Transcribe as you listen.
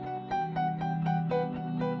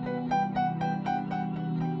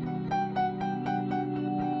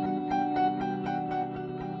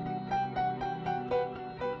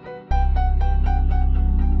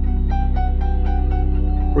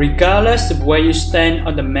Regardless of where you stand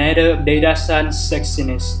on the matter of data science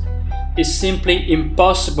sexiness, it's simply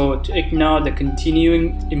impossible to ignore the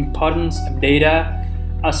continuing importance of data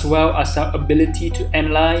as well as our ability to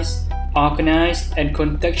analyze, organize, and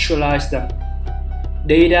contextualize them.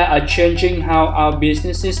 Data are changing how our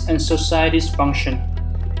businesses and societies function.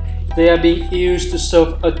 They are being used to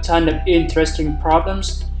solve a ton of interesting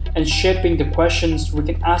problems and shaping the questions we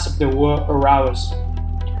can ask of the world around us.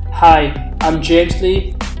 Hi, I'm James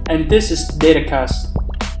Lee, and this is DataCast.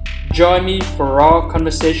 Join me for raw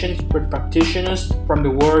conversations with practitioners from the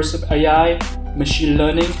worlds of AI, machine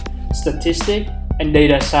learning, statistics, and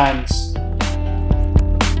data science.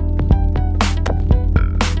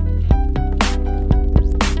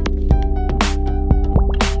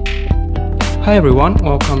 Hi everyone,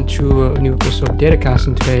 welcome to a new episode of DataCast,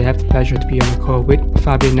 and today I have the pleasure to be on the call with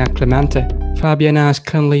Fabiana Clemente. Fabiana is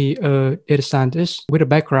currently a data scientist with a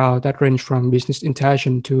background that ranges from business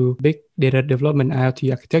intelligence to big data development and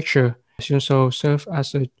IoT architecture. She also served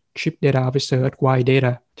as a chief data officer at Y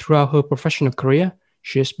Data. Throughout her professional career,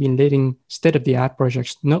 she has been leading state-of-the-art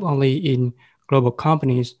projects not only in global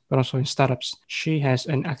companies but also in startups. She has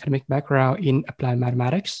an academic background in applied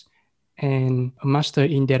mathematics and a master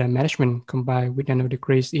in data management combined with nano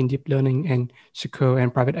degrees in deep learning and secure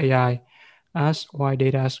and private AI. As Y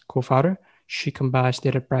Data's co-founder, she combines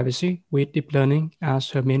data privacy with deep learning as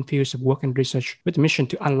her main fields of work and research with the mission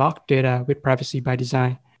to unlock data with privacy by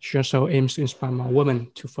design. She also aims to inspire more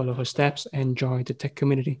women to follow her steps and join the tech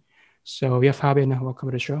community. So Fabiana, welcome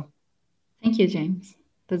to the show. Thank you, James.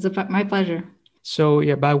 That's my pleasure. So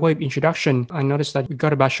by way of introduction, I noticed that you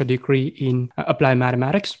got a bachelor degree in applied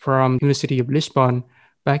mathematics from University of Lisbon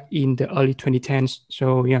back in the early 2010s.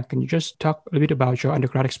 So can you just talk a little bit about your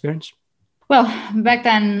undergrad experience? Well, back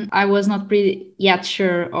then I was not pretty yet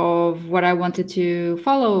sure of what I wanted to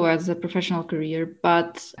follow as a professional career,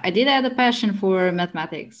 but I did have a passion for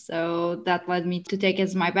mathematics. So that led me to take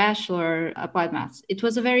as my bachelor applied maths. It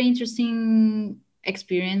was a very interesting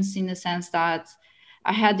experience in the sense that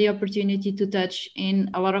I had the opportunity to touch in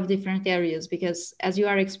a lot of different areas because as you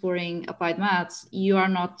are exploring applied maths, you are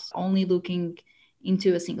not only looking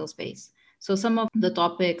into a single space. So some of the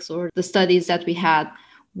topics or the studies that we had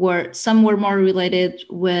some were more related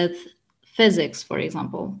with physics, for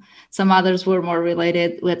example. Some others were more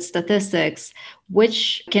related with statistics,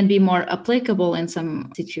 which can be more applicable in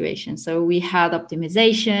some situations. So we had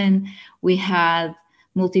optimization, we had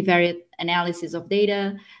multivariate analysis of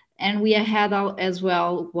data, and we had as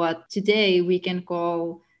well what today we can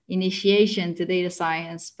call initiation to data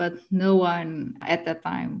science, but no one at that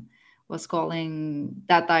time was calling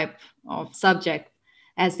that type of subject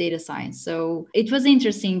as data science. So it was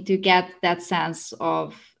interesting to get that sense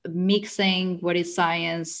of mixing what is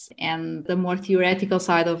science and the more theoretical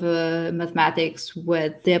side of mathematics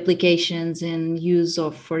with the applications and use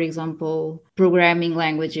of, for example, programming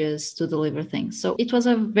languages to deliver things. So it was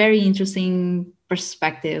a very interesting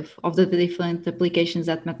perspective of the different applications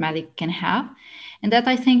that mathematics can have. And that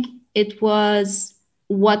I think it was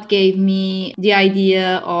what gave me the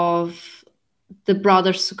idea of the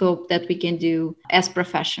broader scope that we can do as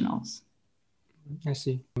professionals. I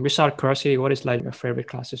see. Besides curiosity, what is like your favorite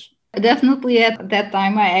classes? Definitely at that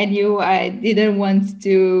time, I knew I didn't want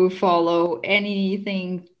to follow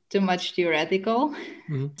anything too much theoretical.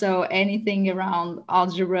 Mm-hmm. So anything around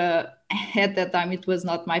algebra at that time, it was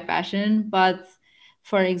not my passion. But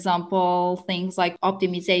for example, things like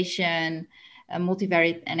optimization,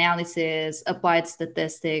 multivariate analysis, applied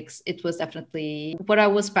statistics, it was definitely what I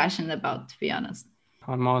was passionate about, to be honest.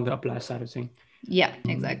 On more on the applied side of things. Yeah,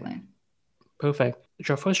 exactly. Perfect.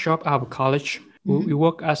 Your first job out of college, you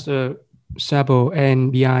work as a Sabo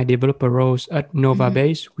and BI developer roles at Nova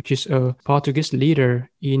Base, which is a Portuguese leader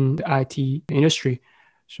in the IT industry.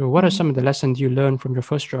 So what are some of the lessons you learned from your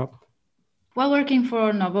first job? While working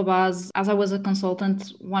for Novabase, as I was a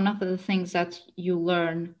consultant, one of the things that you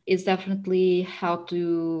learn is definitely how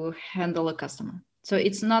to handle a customer. So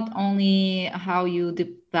it's not only how you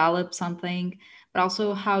develop something, but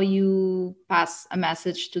also how you pass a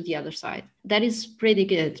message to the other side. That is pretty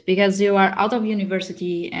good because you are out of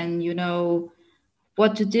university and you know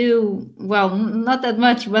what to do. Well, not that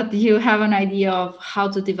much, but you have an idea of how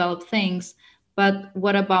to develop things. But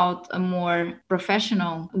what about a more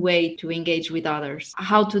professional way to engage with others?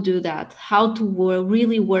 How to do that? How to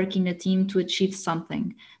really work in a team to achieve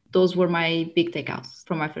something? Those were my big takeouts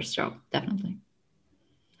from my first job, definitely.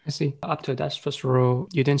 I see. After that first role,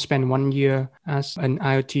 you then spent 1 year as an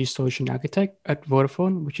IoT solution architect at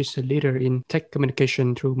Vodafone, which is a leader in tech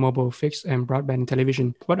communication through mobile, fixed, and broadband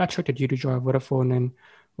television. What attracted you to join Vodafone, and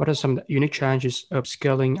what are some unique challenges of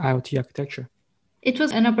scaling IoT architecture? It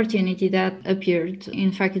was an opportunity that appeared.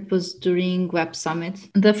 In fact, it was during Web Summit,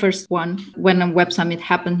 the first one, when a Web Summit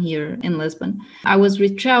happened here in Lisbon. I was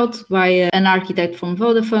reached out by an architect from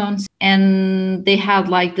Vodafone, and they had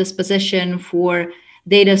like this position for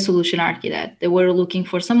data solution architect. They were looking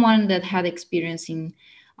for someone that had experience in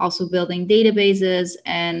also building databases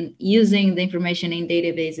and using the information in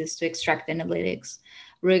databases to extract analytics,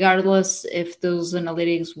 regardless if those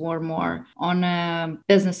analytics were more on a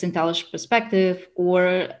business intelligence perspective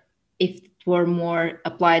or if it were more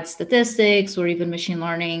applied statistics or even machine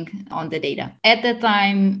learning on the data. At that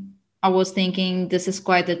time, I was thinking this is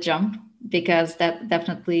quite a jump because that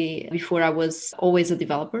definitely before I was always a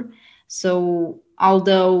developer. So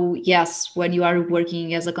although, yes, when you are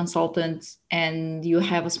working as a consultant and you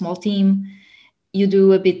have a small team, you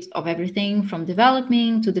do a bit of everything from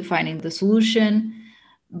developing to defining the solution.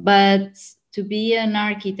 But to be an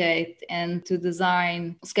architect and to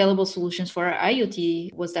design scalable solutions for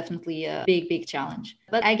IoT was definitely a big, big challenge.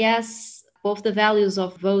 But I guess both the values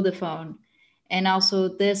of Vodafone and also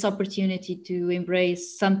this opportunity to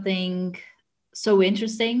embrace something so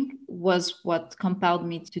interesting was what compelled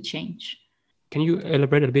me to change. Can you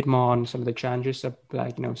elaborate a bit more on some of the challenges of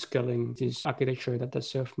scaling this architecture that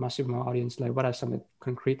serve massive more audience? Like what are some of the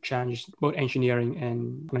concrete challenges, both engineering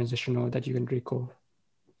and organizational, that you can recall?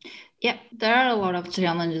 Yeah, there are a lot of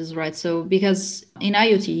challenges, right? So, because in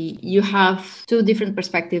IoT, you have two different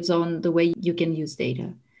perspectives on the way you can use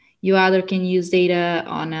data. You either can use data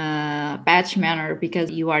on a batch manner because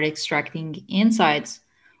you are extracting insights,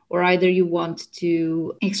 or either you want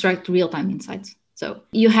to extract real time insights. So,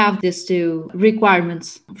 you have these two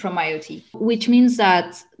requirements from IoT, which means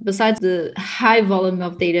that besides the high volume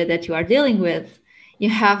of data that you are dealing with, you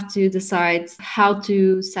have to decide how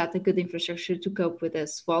to set a good infrastructure to cope with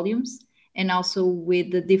those volumes and also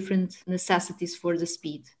with the different necessities for the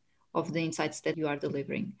speed of the insights that you are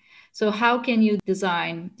delivering. So how can you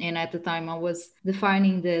design? And at the time I was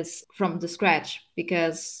defining this from the scratch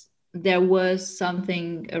because there was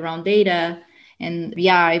something around data and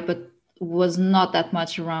BI, but was not that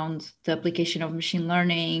much around the application of machine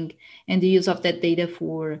learning and the use of that data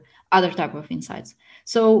for other type of insights.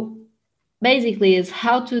 So basically is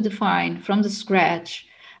how to define from the scratch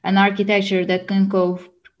an architecture that can cope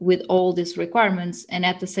with all these requirements and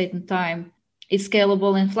at the same time is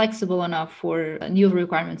scalable and flexible enough for new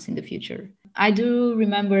requirements in the future. I do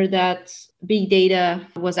remember that big data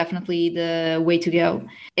was definitely the way to go.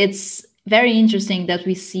 It's very interesting that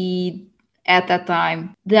we see at that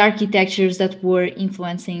time the architectures that were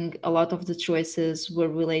influencing a lot of the choices were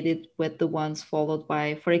related with the ones followed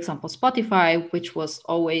by, for example, Spotify, which was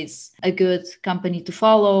always a good company to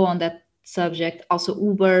follow on that subject. Also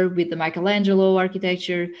Uber with the Michelangelo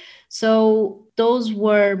architecture. So those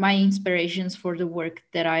were my inspirations for the work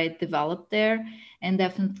that I developed there. And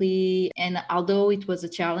definitely, and although it was a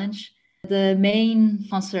challenge, the main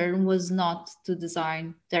concern was not to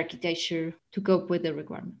design the architecture to cope with the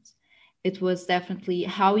requirements. It was definitely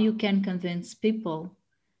how you can convince people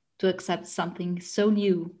to accept something so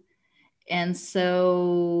new and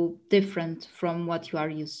so different from what you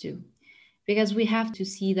are used to. Because we have to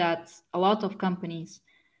see that a lot of companies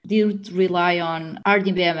did rely on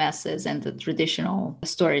RDBMSs and the traditional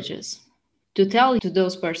storages. To tell to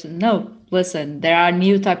those persons, no, listen, there are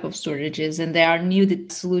new type of storages and there are new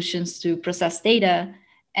solutions to process data.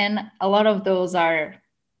 And a lot of those are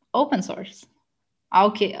open source.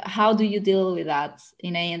 Okay, how do you deal with that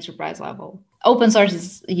in an enterprise level? Open source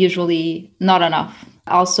is usually not enough.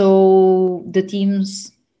 Also, the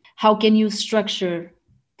teams, how can you structure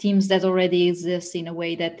teams that already exist in a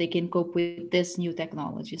way that they can cope with this new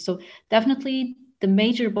technology? So definitely the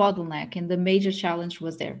major bottleneck and the major challenge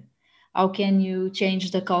was there. How can you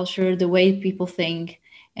change the culture, the way people think,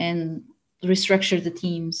 and restructure the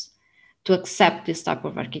teams to accept this type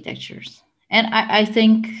of architectures? And I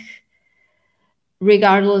think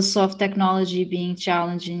regardless of technology being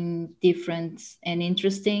challenging, different, and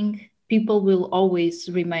interesting, people will always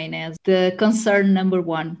remain as the concern number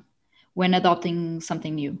one when adopting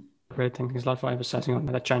something new. Great, thanks a lot for emphasizing on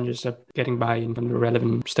the challenges of getting buy-in from the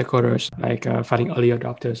relevant stakeholders, like finding early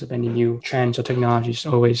adopters of any new trends or technologies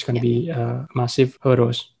always going to be massive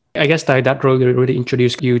hurdles. I guess that really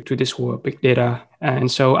introduced you to this world, big data.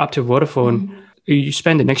 And so after Vodafone, you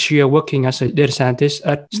spend the next year working as a data scientist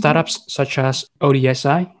at startups such as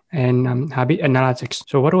ODSI and Habit Analytics.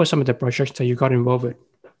 So what were some of the projects that you got involved with?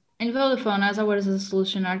 In Vodafone, as I was a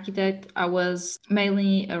solution architect, I was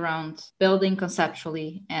mainly around building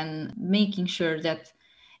conceptually and making sure that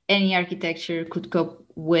any architecture could cope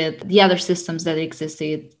with the other systems that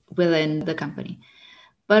existed within the company.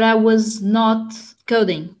 But I was not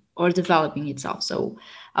coding or developing itself. So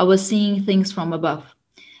I was seeing things from above.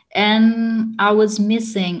 And I was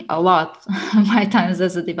missing a lot my times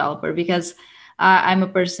as a developer because I'm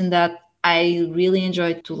a person that I really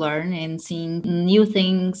enjoy to learn and seeing new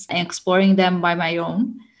things and exploring them by my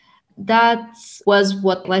own. That was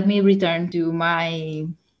what let me return to my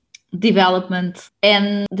development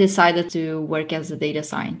and decided to work as a data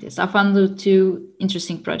scientist. I found two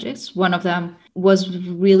interesting projects. One of them was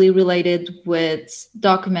really related with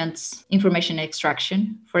documents information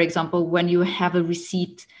extraction. For example, when you have a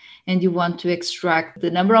receipt and you want to extract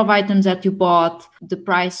the number of items that you bought, the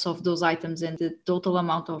price of those items, and the total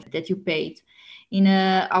amount of that you paid in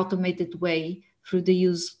an automated way through the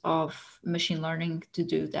use of machine learning to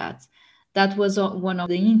do that. That was one of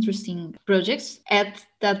the interesting projects. At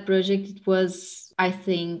that project, it was, I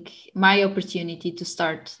think, my opportunity to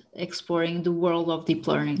start exploring the world of deep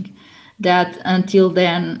learning. That until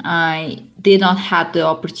then, I did not have the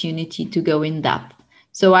opportunity to go in depth.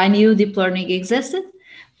 So I knew deep learning existed,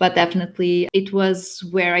 but definitely it was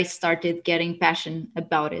where I started getting passion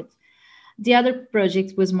about it. The other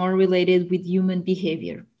project was more related with human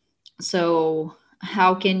behavior. So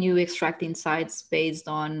how can you extract insights based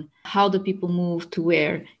on how the people move to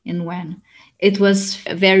where and when? It was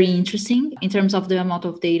very interesting. In terms of the amount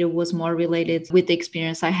of data was more related with the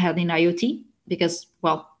experience I had in IoT because,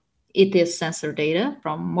 well, it is sensor data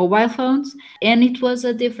from mobile phones and it was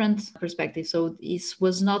a different perspective. So this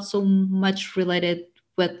was not so much related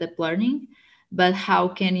with deep learning, but how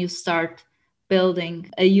can you start building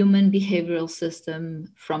a human behavioral system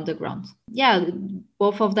from the ground? Yeah,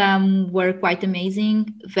 both of them were quite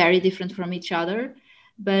amazing, very different from each other,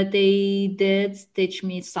 but they did teach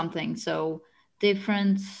me something. So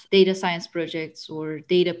different data science projects or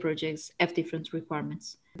data projects have different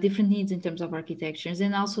requirements, different needs in terms of architectures,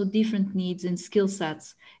 and also different needs and skill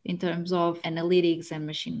sets in terms of analytics and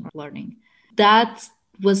machine learning. That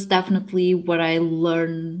was definitely what I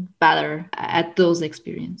learned better at those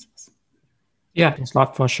experiences. Yeah, thanks a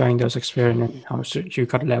lot for sharing those experiences and how you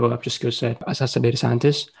got to level up your skill set as a data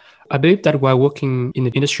scientist. I believe that while working in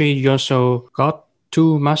the industry, you also got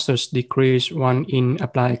two master's degrees, one in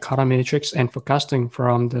applied econometrics and forecasting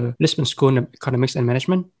from the Lisbon School of Economics and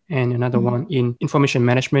Management, and another one in information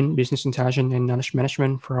management, business intelligence, and knowledge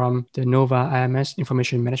management from the Nova IMS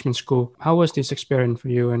Information Management School. How was this experience for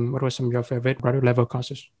you, and what were some of your favorite graduate level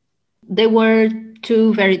courses? They were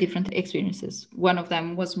two very different experiences. One of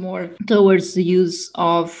them was more towards the use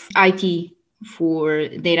of IT for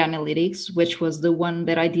data analytics, which was the one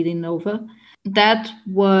that I did in Nova. That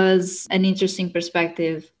was an interesting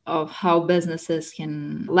perspective of how businesses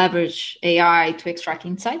can leverage AI to extract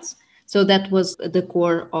insights. So that was the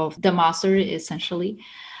core of the master, essentially.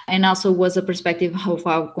 And also was a perspective of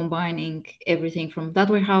how combining everything from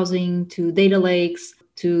data warehousing to data lakes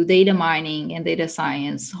to data mining and data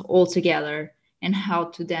science all together, and how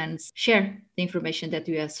to then share the information that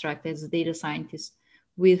you extract as a data scientist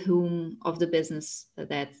with whom of the business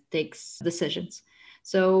that takes decisions.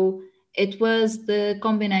 So it was the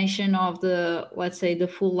combination of the, let's say, the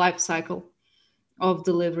full life cycle of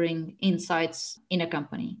delivering insights in a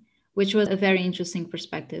company, which was a very interesting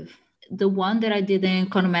perspective. The one that I did in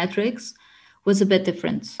econometrics was a bit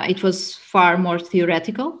different. It was far more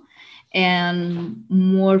theoretical and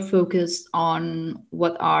more focused on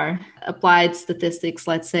what are applied statistics,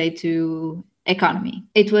 let's say, to economy.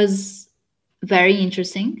 It was very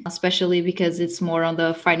interesting, especially because it's more on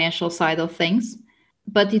the financial side of things.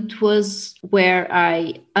 But it was where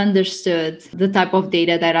I understood the type of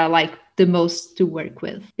data that I like the most to work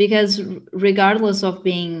with. Because regardless of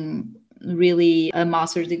being really a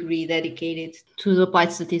master's degree dedicated to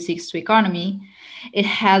applied statistics to economy, it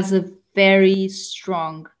has a very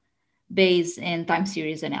strong base in time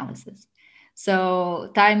series analysis.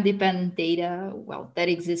 So time dependent data, well, that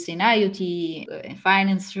exists in IoT,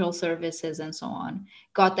 financial services, and so on,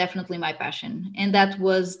 got definitely my passion. And that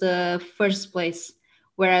was the first place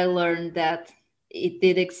where I learned that it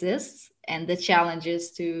did exist and the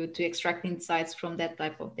challenges to extract insights from that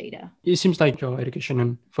type of data. It seems like your education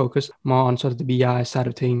and focus more on sort of the BI side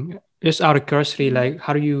of things. Just out of curiosity, like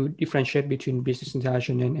how do you differentiate between business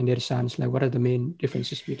intelligence and data science? Like what are the main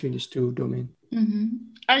differences between these two domains?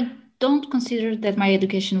 I don't consider that my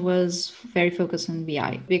education was very focused on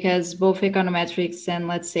BI because both econometrics and,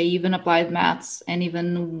 let's say, even applied maths and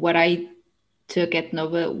even what I took at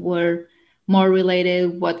Nova were more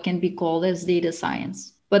related what can be called as data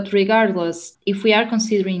science. But regardless, if we are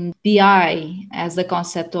considering BI as the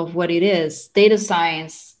concept of what it is, data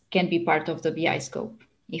science can be part of the BI scope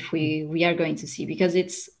if we are going to see, because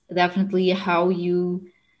it's definitely how you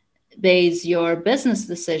base your business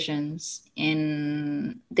decisions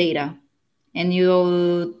in data, and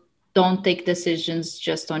you don't take decisions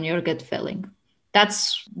just on your gut feeling.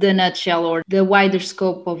 That's the nutshell or the wider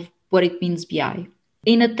scope of what it means BI.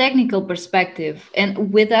 In a technical perspective,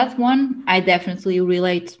 and with that one, I definitely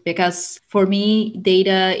relate because for me,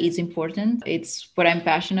 data is important. It's what I'm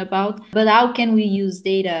passionate about. But how can we use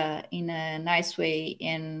data in a nice way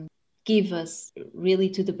and give us really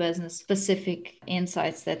to the business specific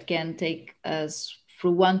insights that can take us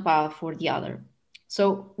through one path or the other?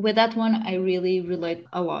 So with that one, I really relate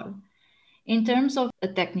a lot. In terms of a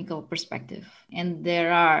technical perspective, and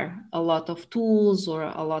there are a lot of tools or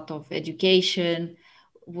a lot of education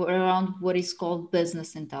around what is called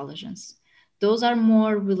business intelligence. Those are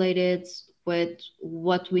more related with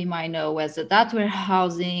what we might know as a data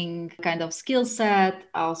warehousing kind of skill set,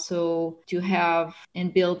 also to have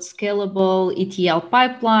and build scalable ETL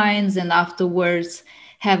pipelines, and afterwards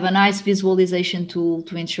have a nice visualization tool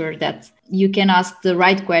to ensure that you can ask the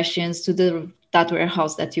right questions to the data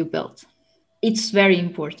warehouse that you built. It's very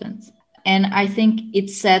important. And I think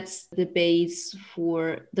it sets the base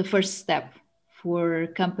for the first step for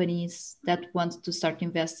companies that want to start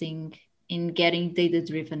investing in getting data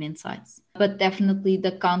driven insights. But definitely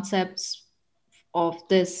the concepts of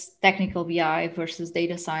this technical BI versus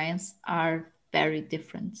data science are very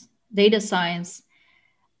different. Data science,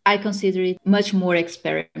 I consider it much more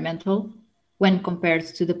experimental when compared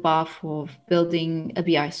to the path of building a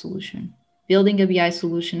BI solution. Building a BI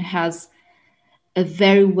solution has a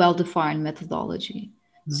very well defined methodology.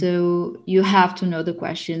 So you have to know the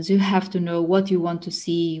questions, you have to know what you want to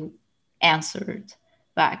see answered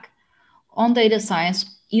back. On data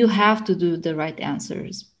science, you have to do the right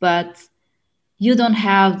answers, but you don't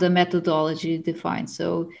have the methodology defined.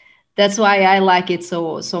 So that's why I like it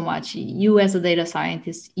so much. You as a data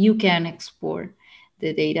scientist, you can export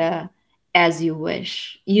the data as you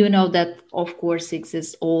wish. You know that of course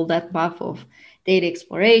exists all that path of data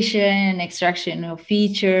exploration, extraction of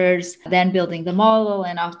features, then building the model,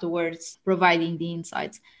 and afterwards providing the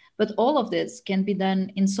insights. But all of this can be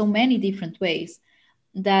done in so many different ways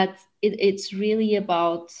that it's really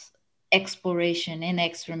about exploration and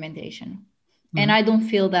experimentation. And I don't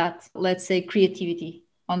feel that, let's say, creativity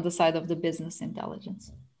on the side of the business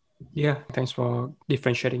intelligence. Yeah, thanks for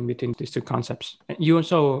differentiating between these two concepts. You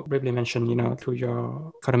also briefly mentioned, through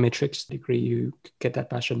your econometrics degree, you get that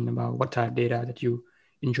passion about what type of data that you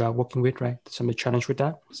enjoy working with, right? Some of the challenge with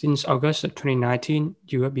that. Since August of 2019,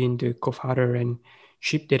 you have been the co-founder and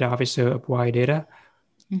chief data officer of Y Data,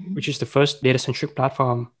 which is the first data-centric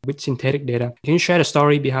platform with synthetic data. Can you share the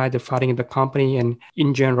story behind the founding of the company, and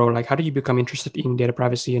in general, like how did you become interested in data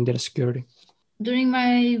privacy and data security? During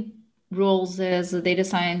my roles as a data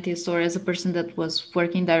scientist or as a person that was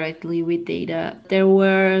working directly with data, there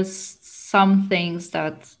were some things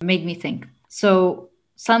that made me think. So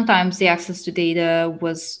sometimes the access to data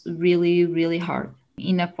was really, really hard,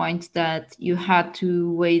 in a point that you had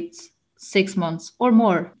to wait 6 months or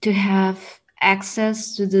more to have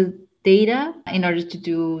access to the data in order to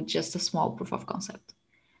do just a small proof of concept.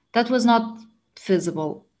 That was not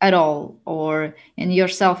feasible at all. Or in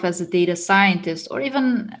yourself as a data scientist, or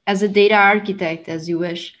even as a data architect, as you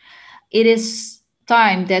wish, it is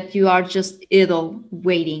time that you are just idle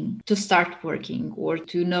waiting to start working or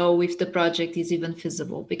to know if the project is even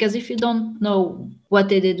feasible. Because if you don't know what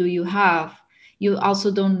data do you have, you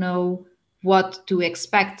also don't know what to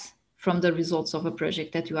expect from the results of a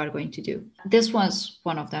project that you are going to do. This was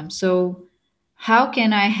one of them. So how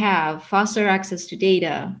can I have faster access to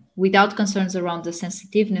data without concerns around the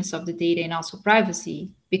sensitiveness of the data and also privacy?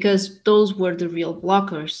 Because those were the real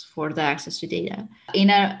blockers for the access to data in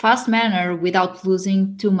a fast manner without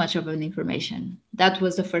losing too much of an information. That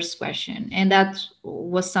was the first question. And that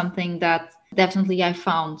was something that definitely I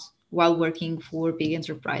found while working for big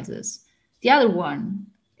enterprises. The other one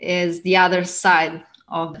is the other side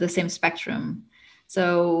of the same spectrum.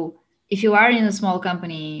 So if you are in a small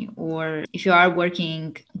company or if you are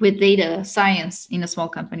working with data science in a small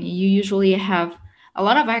company, you usually have a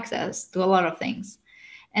lot of access to a lot of things.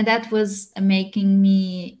 And that was making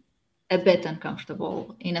me a bit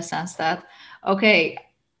uncomfortable in a sense that, okay,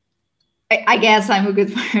 I guess I'm a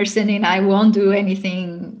good person and I won't do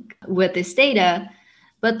anything with this data.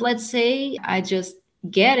 But let's say I just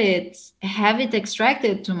get it, have it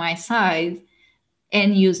extracted to my side,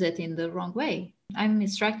 and use it in the wrong way. I'm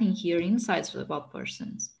extracting here insights about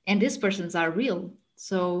persons, and these persons are real.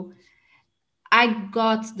 So I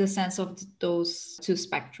got the sense of those two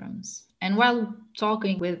spectrums. And while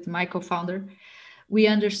talking with my co founder, we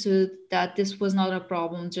understood that this was not a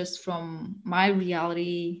problem just from my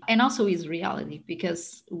reality and also his reality,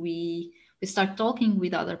 because we start talking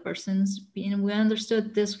with other persons and we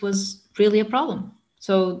understood this was really a problem.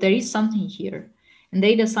 So there is something here, and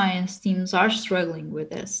data science teams are struggling with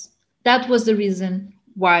this. That was the reason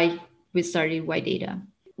why we started Why Data.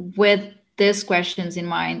 With these questions in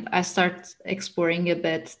mind, I start exploring a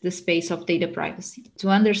bit the space of data privacy to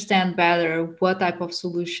understand better what type of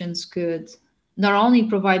solutions could not only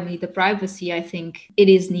provide me the privacy I think it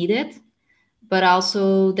is needed, but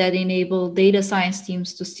also that enable data science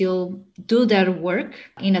teams to still do their work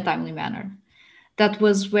in a timely manner. That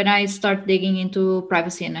was when I start digging into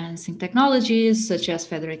privacy enhancing technologies such as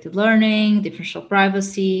federated learning, differential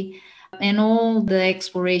privacy, and all the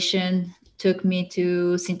exploration took me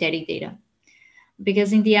to synthetic data.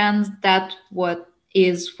 Because in the end, that what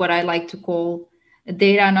is what I like to call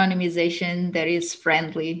data anonymization that is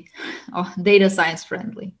friendly or data science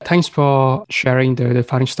friendly. Thanks for sharing the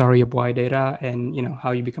founding story of Why Data and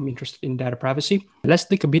how you become interested in data privacy. Let's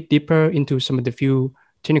dig a bit deeper into some of the few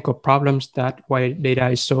technical problems that Why Data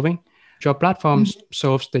is solving. Your platform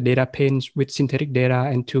solves the data pains with synthetic data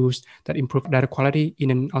and tools that improve data quality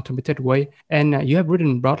in an automated way. And you have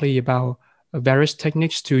written broadly about various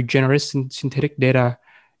techniques to generate synthetic data,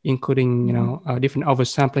 including different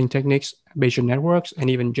oversampling techniques, Bayesian networks, and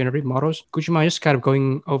even generative models. Could you mind just kind of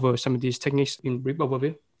going over some of these techniques in brief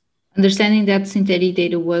overview? Understanding that synthetic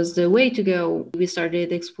data was the way to go, we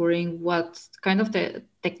started exploring what kind of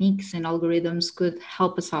techniques and algorithms could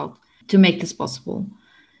help us out to make this possible.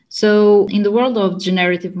 So in the world of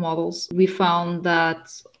generative models, we found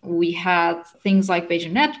that we had things like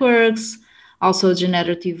Bayesian networks, also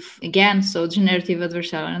generative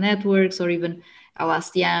adversarial networks, or even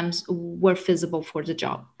LSTMs were feasible for the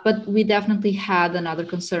job. But we definitely had another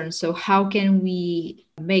concern. So how can we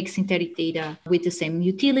make synthetic data with the same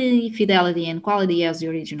utility, fidelity, and quality as the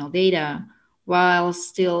original data, while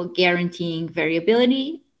still guaranteeing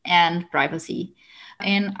variability and privacy?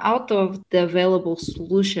 And out of the available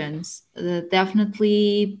solutions,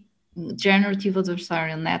 definitely generative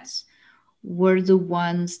adversarial nets were the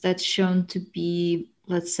ones that shown to be,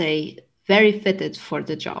 let's say, very fitted for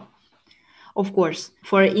the job. Of course,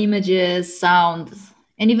 for images, sound,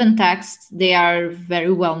 and even text, they are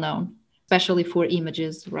very well known, especially for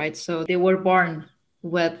images, right? So they were born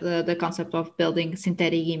with the concept of building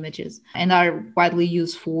synthetic images and are widely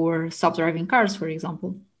used for self-driving cars, for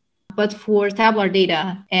example. But for tabular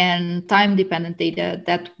data and time-dependent data,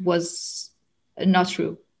 that was not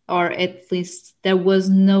true, or at least there was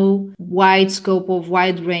no wide scope of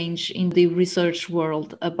wide range in the research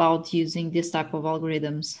world about using this type of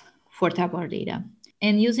algorithms for tabular data.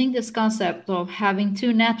 And using this concept of having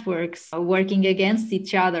two networks working against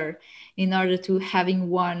each other in order to having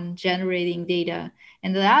one generating data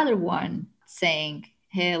and the other one saying,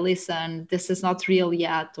 hey, listen, this is not real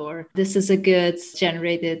yet, or this is a good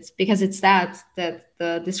generated, because it's that the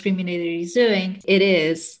discriminator is doing. It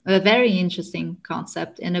is a very interesting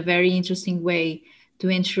concept and a very interesting way to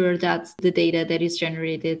ensure that the data that is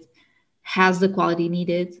generated has the quality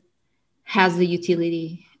needed, has the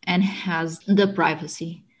utility, and has the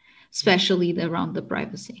privacy, especially around the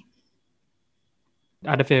privacy.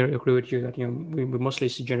 I definitely agree with you that we mostly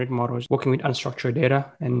see generative models working with unstructured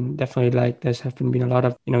data, and definitely there's have been a lot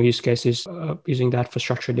of use cases using that for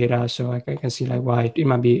structured data. So I can see why it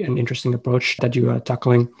might be an interesting approach that you are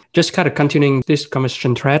tackling. Just kind of continuing this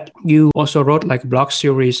conversation thread, you also wrote a blog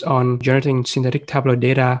series on generating synthetic tabular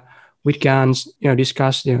data with GANs,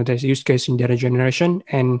 discuss the use case in data generation,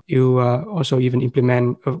 and you also even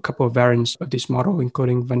implement a couple of variants of this model,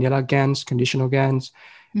 including vanilla GANs, conditional GANs,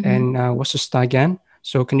 and what's a star GAN.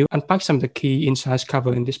 So can you unpack some of the key insights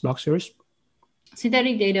covered in this blog series?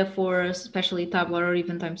 Synthetic data for especially tabular or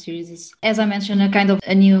even time series is, as I mentioned, a kind of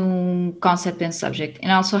a new concept and subject,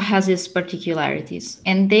 and also has its particularities.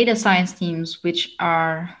 And data science teams, which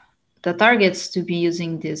are the targets to be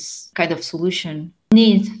using this kind of solution,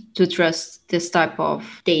 need to trust this type of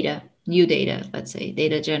data, new data, let's say,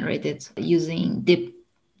 data generated using deep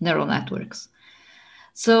neural networks.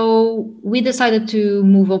 So we decided to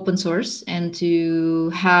move open source and to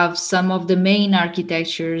have some of the main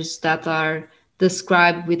architectures that are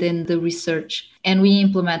described within the research. And we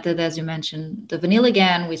implemented, as you mentioned, the vanilla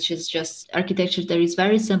GAN, which is just architecture that is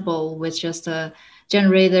very simple with just a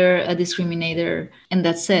generator, a discriminator, and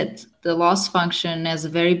that's it. The loss function as a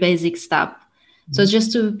very basic step. So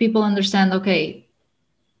just to people understand, okay,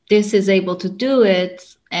 this is able to do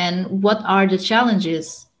it, and what are the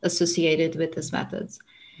challenges associated with these methods.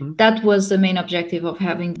 That was the main objective of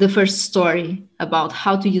having the first story about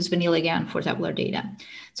how to use vanilla GAN for tabular data.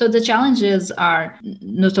 So the challenges are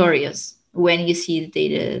notorious when you see the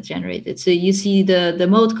data generated. So you see the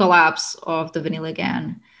mode collapse of the vanilla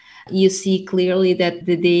GAN. You see clearly that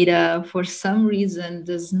the data, for some reason,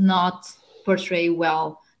 does not portray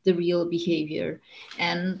well the real behavior.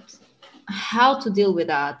 And how to deal with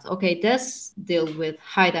that? Okay, let's deal with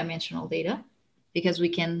high dimensional data because we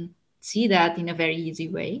can see that in a very easy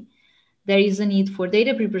way. There is a need for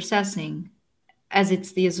data preprocessing as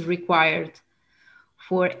it is required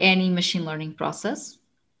for any machine learning process.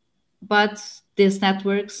 But these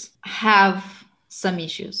networks have some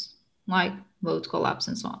issues like mode collapse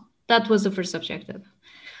and so on. That was the first objective.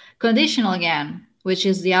 Conditional GAN, which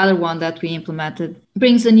is the other one that we implemented,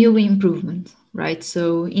 brings a new improvement, right?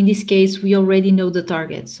 So in this case, we already know the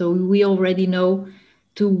target. So we already know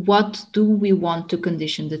to what do we want to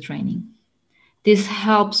condition the training. This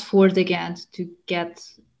helps for the GAN to get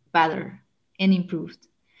better and improved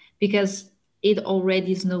because it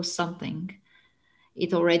already knows something.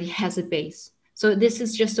 It already has a base. So this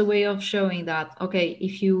is just a way of showing that, okay,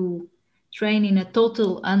 if you train in a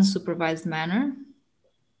total unsupervised manner,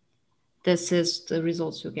 this is the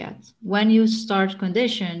results you get. When you start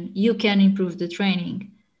condition, you can improve the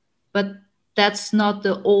training, but that's not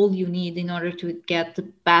the all you need in order to get the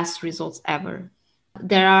best results ever.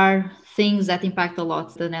 There are things that impact a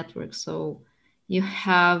lot the network. So you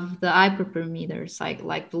have the hyperparameters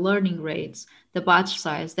like the learning rates, the batch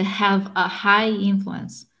size, they have a high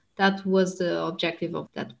influence. That was the objective of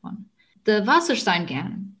that one. The Wasserstein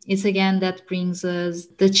GAN is a GAN that brings us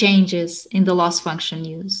the changes in the loss function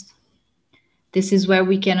used. This is where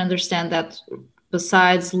we can understand that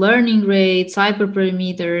besides learning rates,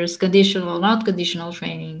 hyperparameters, conditional, not conditional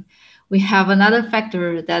training, we have another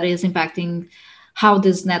factor that is impacting how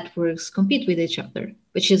these networks compete with each other,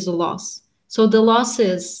 which is the loss. So the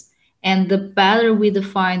losses, and the better we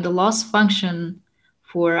define the loss function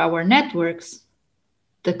for our networks,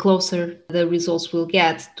 the closer the results will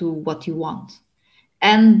get to what you want.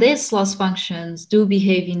 And these loss functions do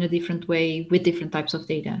behave in a different way with different types of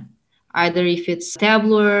data, either if it's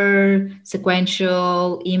tabular,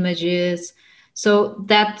 sequential, images. So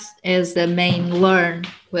that is the main learn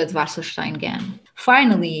with Wasserstein GAN.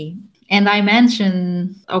 Finally, and I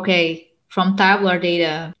mentioned, okay, from tabular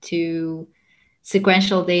data to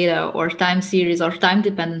sequential data or time series or time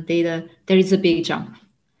dependent data, there is a big jump.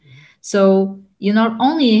 So you not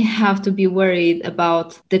only have to be worried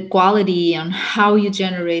about the quality and how you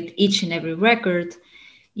generate each and every record,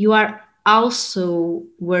 you are also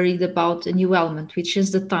worried about a new element, which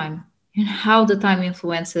is the time and how the time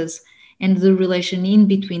influences and the relation in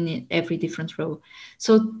between every different row.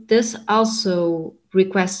 So this also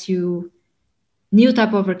requests you new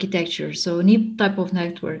type of architecture, so new type of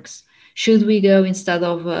networks. Should we go instead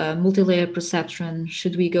of a multi-layer perceptron?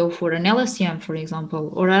 Should we go for an LSTM, for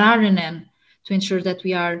example, or an RNN to ensure that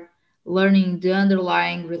we are learning the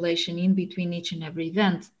underlying relation in between each and every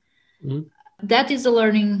event? Mm-hmm. That is the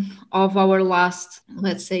learning of our last,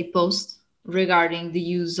 let's say, post regarding the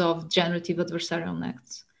use of generative adversarial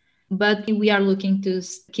nets. But we are looking to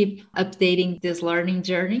keep updating this learning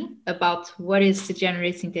journey about what is to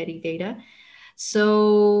generate synthetic data.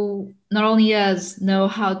 So not only us know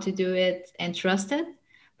how to do it and trust it,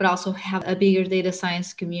 but also have a bigger data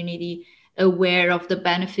science community aware of the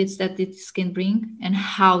benefits that this can bring and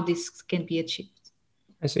how this can be achieved.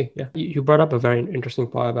 I see. Yeah. You brought up a very interesting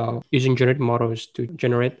point about using generative models to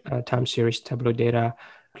generate time series tabular data.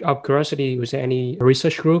 Out of curiosity, was there any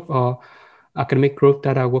research group or academic group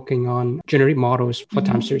that are working on generative models for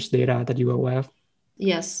time series data that you are aware of?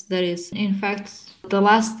 Yes, there is. In fact, the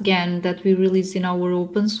last GAN that we released in our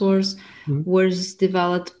open source was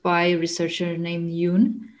developed by a researcher named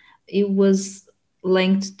Yoon. It was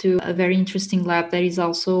linked to a very interesting lab that is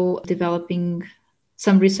also developing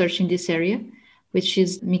some research in this area, which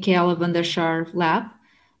is Michaela van der Schaar lab.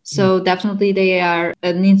 So definitely they are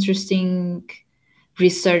an interesting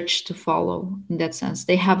research to follow in that sense.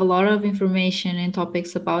 They have a lot of information and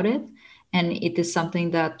topics about it, and it is something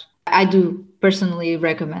that I do personally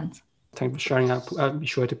recommend. Thanks for sharing. I'll be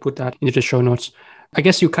sure to put that into the show notes. I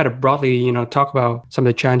guess you kind of broadly, talk about some of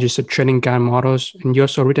the challenges of training GAN models, and you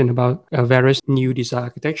also written about various new design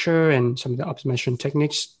architecture and some of the optimization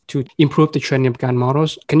techniques to improve the training of GAN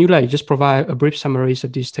models. Can you just provide a brief summary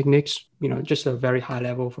of these techniques? Just a very high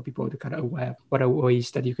level for people to kind of aware what are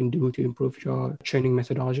ways that you can do to improve your training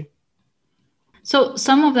methodology. So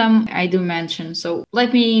some of them I do mention. So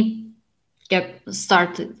let me get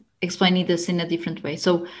started explaining this in a different way.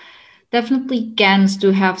 So definitely GANs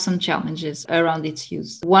do have some challenges around its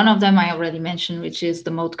use. One of them I already mentioned, which is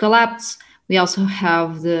the mode collapse, We also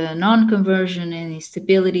have the non-conversion and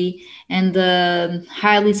instability and the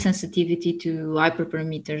highly sensitivity to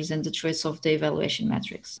hyperparameters and the choice of the evaluation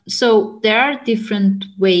metrics. So there are different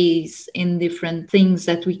ways and different things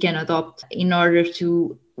that we can adopt in order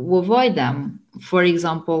to avoid them. For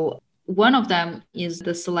example, one of them is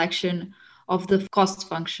the selection of the cost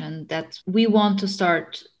function that we want to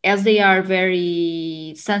start, as they are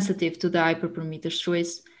very sensitive to the hyperparameters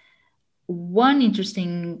choice. One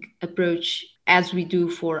interesting approach, as we do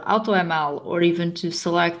for AutoML or even to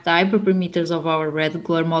select the hyperparameters of our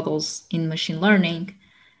regular models in machine learning,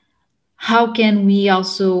 how can we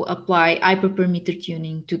also apply hyperparameter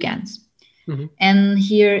tuning to GANs? Mm-hmm. And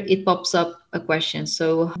here it pops up a question.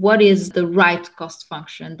 So what is the right cost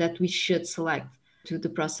function that we should select to the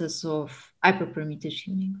process of hyperparameter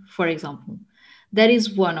tuning, for example? That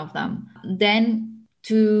is one of them. Then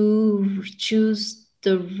to choose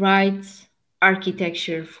the right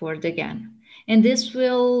architecture for the GAN. And this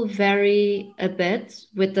will vary a bit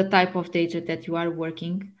with the type of data that you are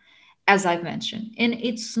working, as I've mentioned. And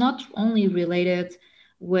it's not only related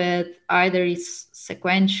with either it's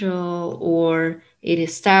sequential or it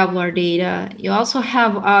is tabular data. You also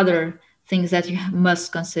have other things that you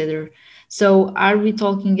must consider. So are we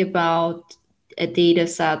talking about a data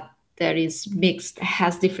set that is mixed,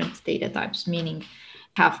 has different data types, meaning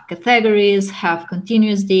have categories, have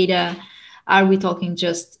continuous data? Are we talking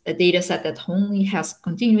just a data set that only has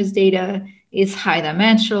continuous data, is high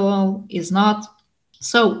dimensional, is not?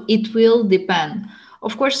 So it will depend.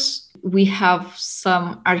 Of course, we have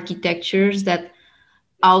some architectures that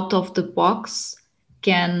out of the box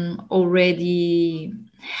can already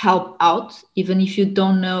help out, even if you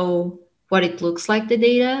don't know what it looks like, the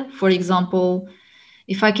data. For example,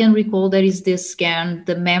 if I can recall, there is this GAN,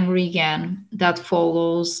 the memory GAN, that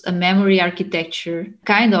follows a memory architecture,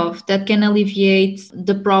 kind of, that can alleviate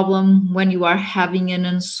the problem when you are having an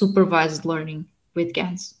unsupervised learning with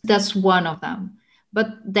GANs. That's one of them. But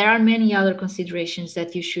there are many other considerations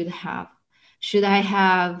that you should have. Should I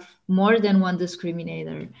have more than one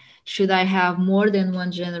discriminator? Should I have more than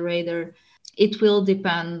one generator? It will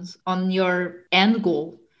depend on your end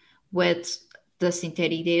goal with the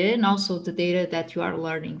synthetic data and also the data that you are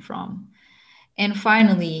learning from. And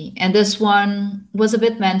finally, and this one was a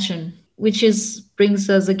bit mentioned, which is brings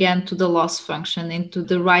us again to the loss function and to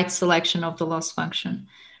the right selection of the loss function,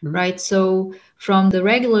 right? So from the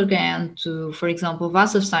regular GAN to, for example,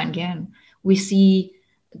 Wasserstein GAN, we see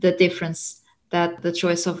the difference that the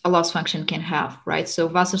choice of a loss function can have, right? So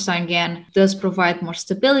Wasserstein GAN does provide more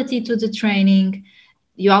stability to the training.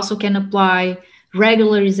 You also can apply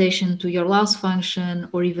regularization to your loss function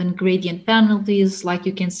or even gradient penalties, like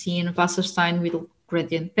you can see in Wasserstein with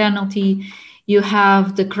gradient penalty. You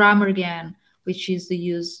have the Kramer GAN, which is the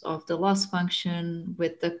use of the loss function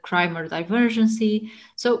with the Kramer divergency.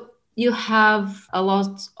 So you have a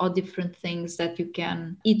lot of different things that you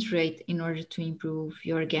can iterate in order to improve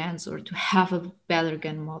your GANs or to have a better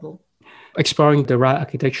GAN model. Exploring the right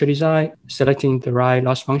architecture design, selecting the right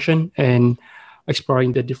loss function, and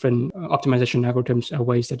exploring the different optimization algorithms are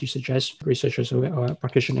ways that you suggest researchers or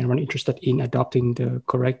practitioners, anyone interested in adopting the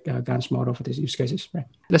correct GANs model for these use cases. Right.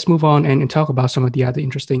 Let's move on and talk about some of the other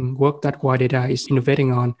interesting work that Quiet Data is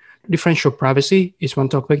innovating on. Differential privacy is one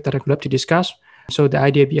topic that I'd love to discuss. So the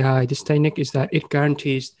idea behind this technique is that it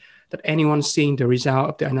guarantees that anyone seeing the result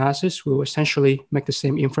of the analysis will essentially make the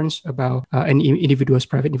same inference about an individual's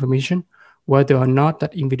private information, whether or not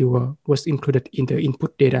that individual was included in the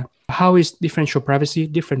input data. How is differential privacy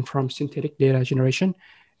different from synthetic data generation?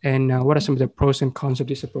 And what are some of the pros and cons of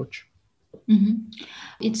this approach? Mm-hmm.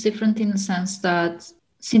 It's different in the sense that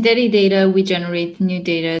synthetic data, we generate new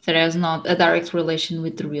data that has not a direct relation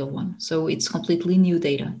with the real one. So it's completely new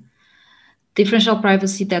data. Differential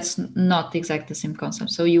privacy, that's not exactly the same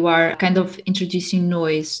concept. So you are kind of introducing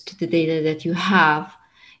noise to the data that you have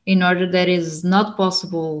in order that is not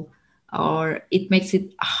possible, or it makes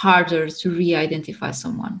it harder to re-identify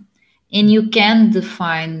someone. And you can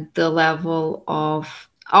define the level of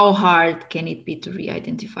how hard can it be to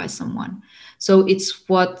re-identify someone. So it's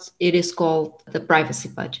what it is called the privacy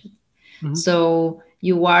budget. Mm-hmm. So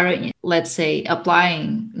you are, let's say,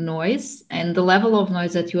 applying noise, and the level of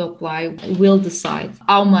noise that you apply will decide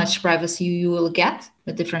how much privacy you will get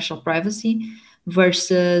with differential privacy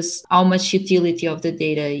versus how much utility of the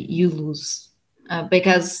data you lose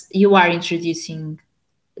because you are introducing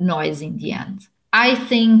noise in the end. I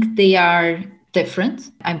think they are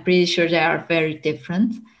different. I'm pretty sure they are very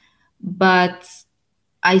different, but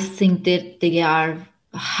I think that they are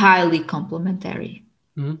highly complementary.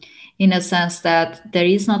 Mm-hmm. In a sense that there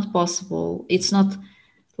is not possible, it's not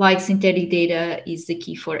like synthetic data is the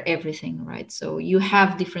key for everything, right? So you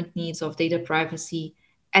have different needs of data privacy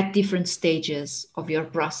at different stages of your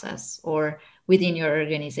process or within your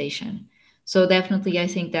organization. So definitely, I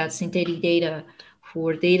think that synthetic data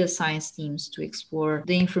for data science teams to explore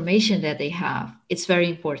the information that they have, it's very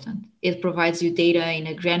important. It provides you data in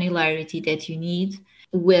a granularity that you need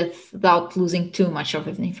without losing too much of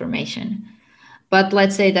the information. But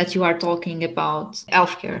let's say that you are talking about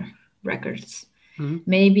healthcare records.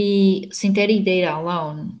 Maybe synthetic data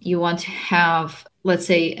alone, you want to have, let's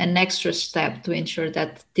say, an extra step to ensure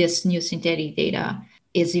that this new synthetic data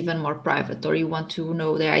is even more private, or you want to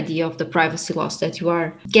know the idea of the privacy loss that you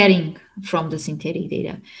are getting from the synthetic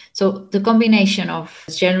data. So the combination of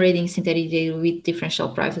generating synthetic data with differential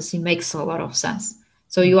privacy makes a lot of sense.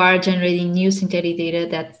 So you are generating new synthetic data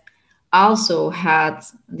that also had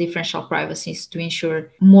differential privacies to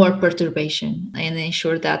ensure more perturbation and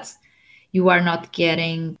ensure that you are not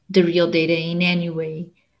getting the real data in any way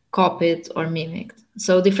copied or mimicked.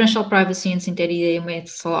 So differential privacy and synthetic data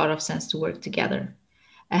makes a lot of sense to work together,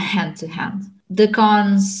 hand to hand. The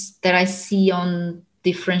cons that I see on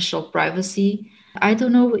differential privacy, I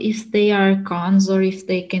don't know if they are cons or if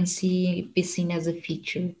they can be seen as a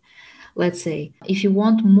feature. Let's say if you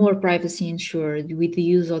want more privacy ensured with the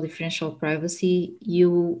use of differential privacy,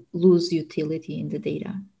 you lose utility in the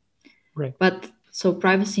data. Right. But so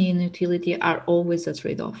privacy and utility are always a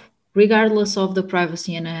trade-off, regardless of the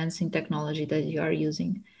privacy enhancing technology that you are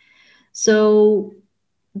using. So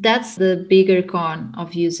that's the bigger con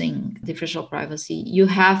of using differential privacy. You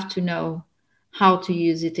have to know how to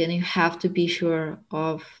use it, and you have to be sure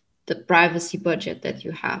of the privacy budget that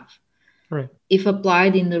you have. Right. If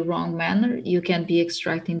applied in the wrong manner, you can be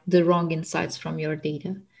extracting the wrong insights from your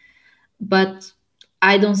data. But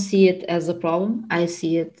I don't see it as a problem. I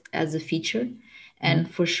see it as a feature. And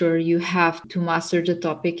for sure, you have to master the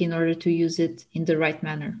topic in order to use it in the right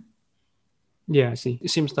manner. Yeah, I see.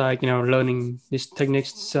 It seems like, learning these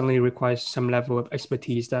techniques certainly requires some level of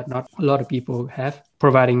expertise that not a lot of people have.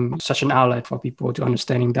 Providing such an outlet for people to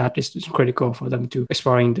understanding that is critical for them to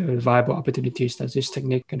exploring the viable opportunities that this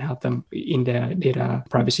technique can help them in their data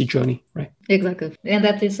privacy journey, right? Exactly. And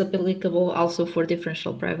that is applicable also for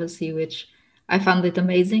differential privacy, which I found it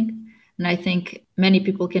amazing. And I think many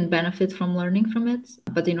people can benefit from learning from it.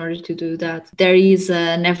 But in order to do that, there is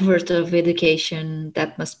an effort of education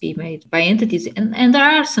that must be made by entities. And there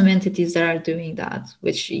are some entities that are doing that,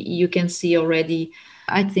 which you can see already.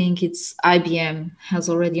 I think it's IBM has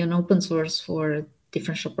already an open source for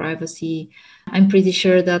differential privacy. I'm pretty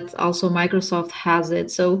sure that also Microsoft has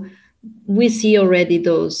it. So we see already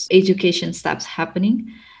those education steps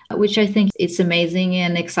happening, which I think it's amazing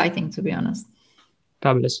and exciting, to be honest.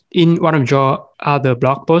 Fabulous. In one of your other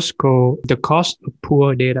blog posts called The Cost of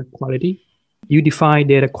Poor Data Quality, you define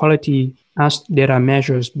data quality as data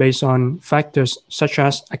measures based on factors such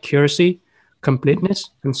as accuracy, completeness,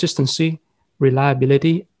 consistency,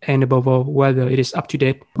 reliability, and above all, whether it is up to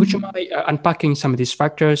date. Would you mind unpacking some of these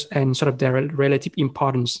factors and sort of their relative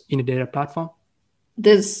importance in a data platform?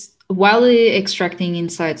 While extracting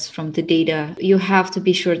insights from the data, you have to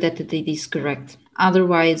be sure that the data is correct.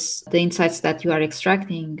 Otherwise, the insights that you are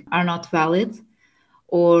extracting are not valid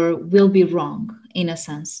or will be wrong in a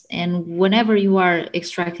sense. And whenever you are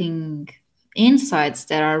extracting insights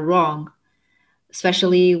that are wrong,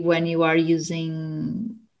 especially when you are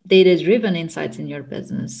using data-driven insights in your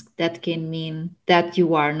business, that can mean that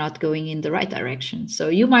you are not going in the right direction. So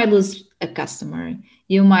you might lose a customer,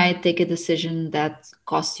 you might take a decision that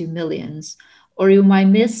costs you millions, or you might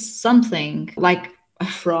miss something like a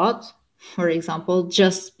fraud, for example,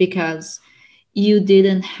 just because you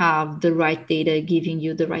didn't have the right data giving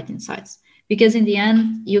you the right insights. Because in the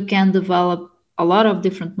end, you can develop a lot of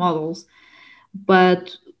different models,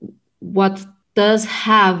 but what does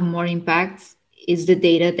have more impact is the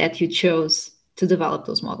data that you chose to develop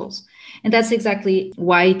those models. And that's exactly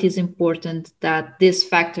why it is important that these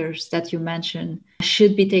factors that you mentioned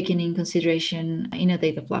should be taken in consideration in a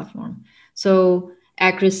data platform. So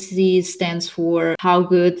accuracy stands for how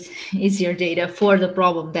good is your data for the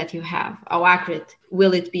problem that you have? How accurate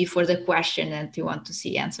will it be for the question that you want to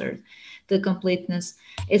see answered? The completeness,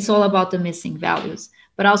 it's all about the missing values.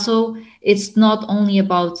 But also, it's not only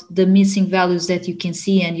about the missing values that you can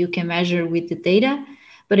see and you can measure with the data,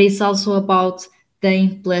 but it's also about the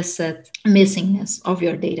implicit missingness of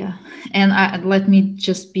your data. And let me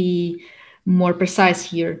just be more precise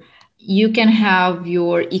here. You can have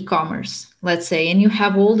your e-commerce, let's say, and you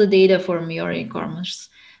have all the data from your e-commerce,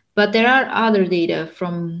 but there are other data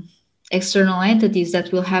from external entities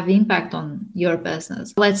that will have impact on your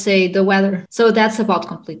business. Let's say the weather. So that's about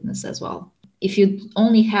completeness as well. if you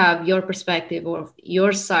only have your perspective or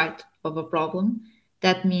your side of a problem,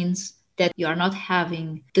 that means that you are not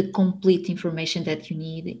having the complete information that you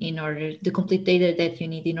need the complete data that you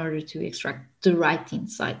need in order to extract the right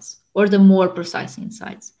insights or the more precise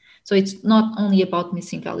insights. So it's not only about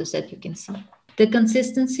missing values that you can see. The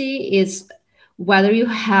consistency is whether you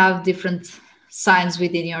have different signs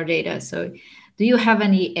within your data. So do you have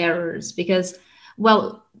any errors? Because,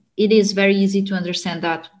 well, it is very easy to understand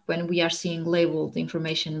that when we are seeing labeled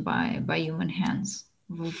information by human hands,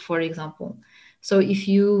 for example. So if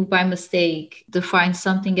you, by mistake, define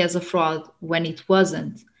something as a fraud when it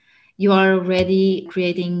wasn't, you are already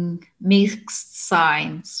creating mixed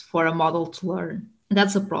signs for a model to learn.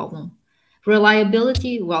 That's a problem.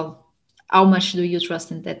 Reliability, well, how much do you trust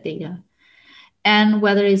in that data? And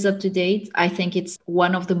whether it's up to date, I think it's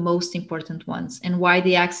one of the most important ones, and why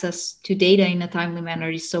the access to data in a timely manner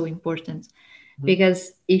is so important.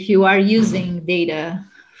 Because if you are using data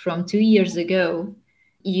from 2 years ago,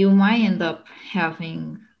 you might end up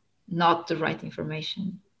having not the right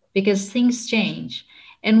information because things change.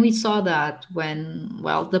 And we saw that when,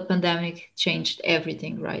 well, the pandemic changed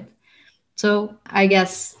everything, right? So I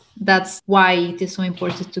guess that's why it is so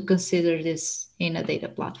important to consider this in a data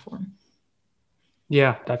platform.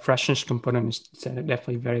 Yeah, that freshness component is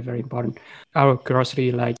definitely very, very important. Our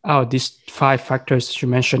curiosity, like, these 5 factors you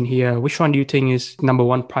mentioned here, which one do you think is number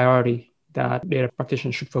one priority that data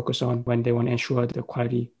practitioners should focus on when they want to ensure the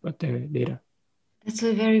quality of their data? That's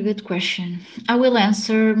a very good question. I will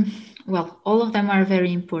answer, well, all of them are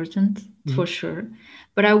very important for sure,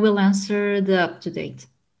 but I will answer the up to date,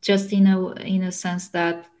 just in a sense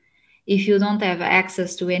that if you don't have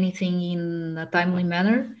access to anything in a timely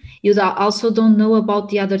manner, you also don't know about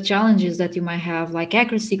the other challenges that you might have, like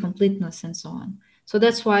accuracy, completeness, and so on. So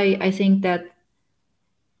that's why I think that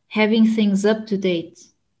having things up to date,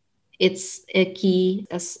 it's a key,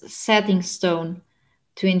 a setting stone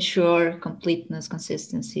to ensure completeness,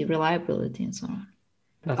 consistency, reliability, and so on.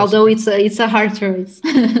 Although it's a hard choice.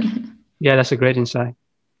 Yeah, that's a great insight.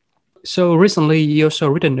 So recently, you also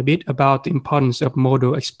written a bit about the importance of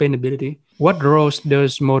model explainability. What roles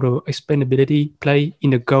does model explainability play in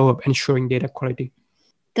the goal of ensuring data quality?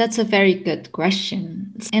 That's a very good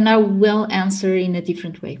question, and I will answer in a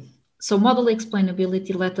different way. So model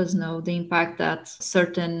explainability let us know the impact that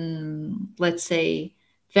certain, let's say,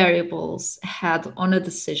 variables had on a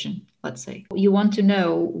decision, let's say. You want to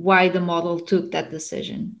know why the model took that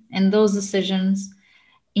decision. And those decisions,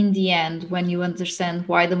 in the end, when you understand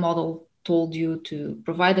why the model told you to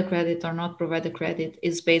provide the credit or not provide the credit,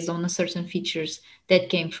 is based on a certain features that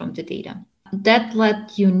came from the data. That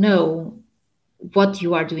let you know what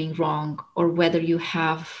you are doing wrong or whether you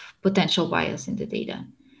have potential bias in the data.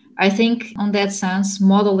 I think on that sense,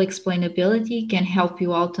 model explainability can help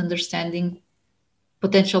you out understanding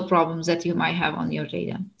potential problems that you might have on your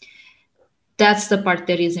data. That's the part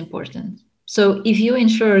that is important. So if you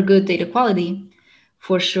ensure good data quality,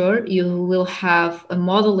 for sure, you will have a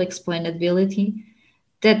model explainability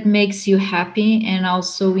that makes you happy and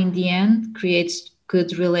also in the end creates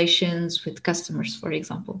good relations with customers, for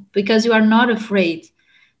example, because you are not afraid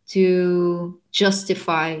to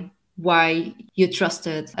justify why you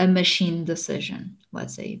trusted a machine decision,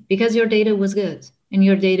 let's say, because your data was good and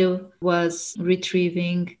your data was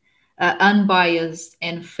retrieving unbiased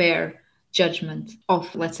and fair judgment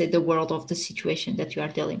of, let's say, the world of the situation that you are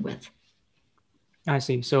dealing with. I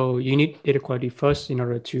see. So you need data quality first in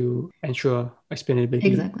order to ensure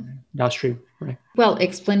explainability downstream, right? Well,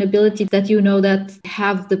 explainability that you know that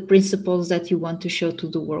have the principles that you want to show to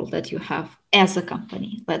the world that you have as a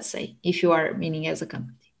company, let's say, if you are meaning as a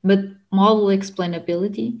company. But model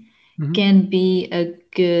explainability can be a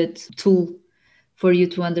good tool for you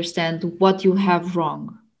to understand what you have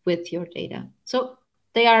wrong with your data. So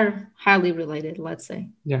they are highly related, let's say.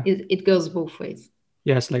 Yeah. It goes both ways.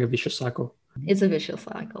 Yeah, it's like a vicious cycle. It's a vicious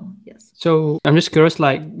cycle, yes. So I'm just curious,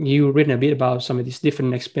 like you written a bit about some of these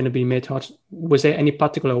different explainability methods. Was there any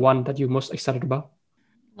particular one that you're most excited about?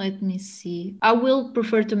 Let me see. I will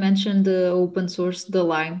prefer to mention the open source, the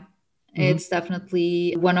Lime. It's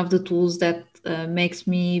definitely one of the tools that makes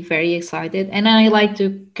me very excited. And I like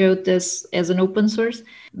to code this as an open source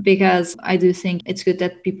because I do think it's good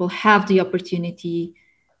that people have the opportunity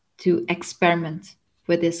to experiment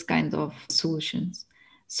with this kind of solutions.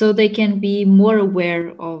 So they can be more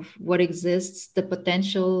aware of what exists, the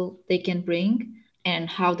potential they can bring, and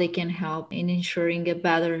how they can help in ensuring a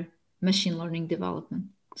better machine learning development.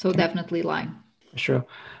 So definitely Lime. Sure.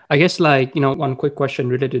 I guess one quick question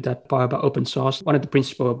related to that part about open source. One of the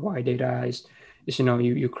principles of why data is is,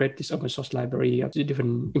 you create this open source library of the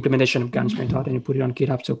different implementation of GAN's method and you put it on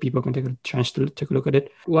GitHub so people can take a chance to take a look at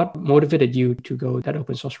it. What motivated you to go that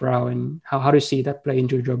open source route, and how do you see that play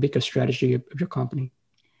into your bigger strategy of your company?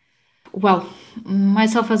 Well,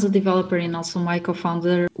 myself as a developer and also my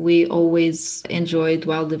co-founder, we always enjoyed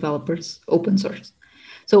while developers open source.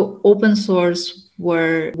 So open source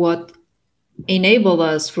were what enabled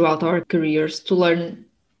us throughout our careers to learn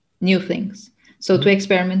new things. So to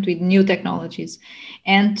experiment with new technologies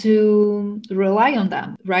and to rely on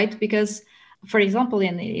them, right? Because, for example,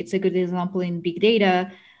 and it's a good example in big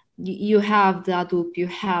data, you have the Hadoop, you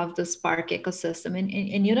have the Spark ecosystem,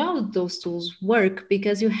 and you know those tools work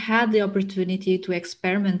because you had the opportunity to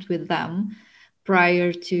experiment with them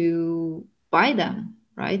prior to buy them,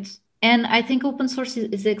 right? And I think open source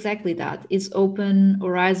is exactly that. It's open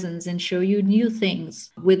horizons and show you new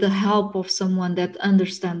things with the help of someone that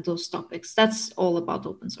understands those topics. That's all about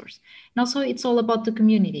open source. And also it's all about the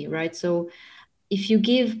community, right? So if you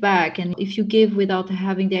give back and if you give without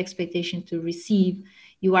having the expectation to receive,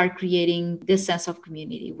 you are creating this sense of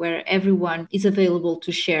community where everyone is available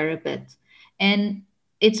to share a bit. And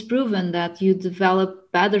it's proven that you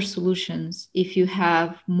develop better solutions if you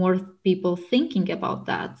have more people thinking about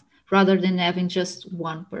that rather than having just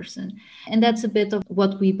one person. And that's a bit of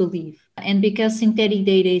what we believe. And because synthetic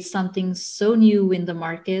data is something so new in the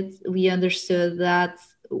market, we understood that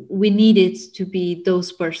we needed to be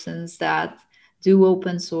those persons that do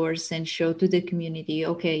open source and show to the community,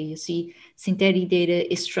 okay, you see, synthetic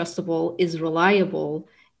data is trustable, is reliable,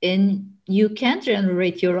 and you can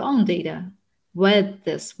generate your own data with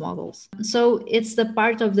these models. So it's the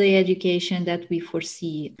part of the education that we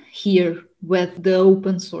foresee here with the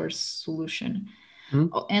open source solution.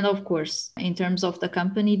 Mm-hmm. And of course, in terms of the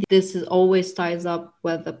company, this is always ties up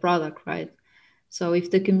with the product, right? So if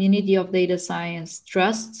the community of data science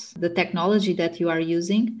trusts the technology that you are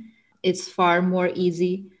using, it's far more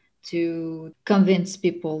easy to convince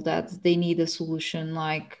people that they need a solution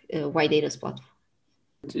like Y-Data's platform.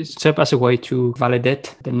 It's served as a way to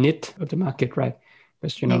validate the need of the market, right?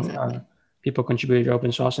 Because, exactly. People contribute to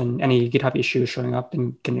open source and any GitHub issue showing up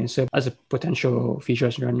then can serve as a potential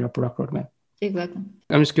features on your product roadmap. Exactly.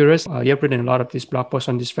 I'm just curious, you've written a lot of these blog posts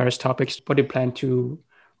on these various topics. What do you plan to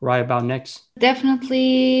write about next?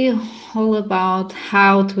 Definitely all about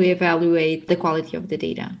how to evaluate the quality of the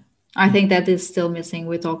data. I think that is still missing.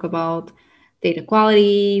 We talk about data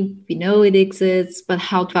quality, we know it exists, but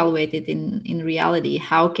how to evaluate it in reality?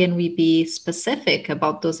 How can we be specific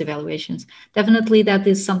about those evaluations? Definitely that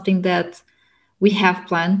is something that we have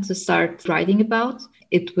planned to start writing about.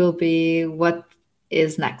 It will be what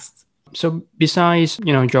is next. So besides,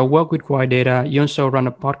 your work with quiet data, you also run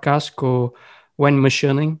a podcast called When Machine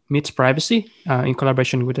Learning Meets Privacy in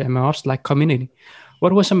collaboration with the MLOps like community.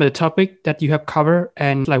 What were some of the topics that you have covered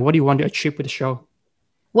and what do you want to achieve with the show?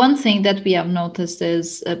 One thing that we have noticed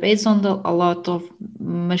is based on a lot of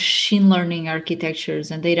machine learning architectures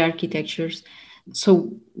and data architectures,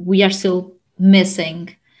 so we are still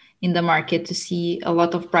missing in the market to see a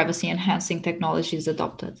lot of privacy enhancing technologies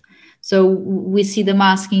adopted. So we see the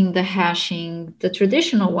masking, the hashing, the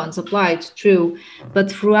traditional ones applied, true, but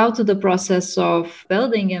throughout the process of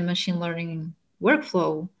building a machine learning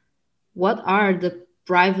workflow, what are the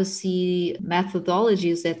privacy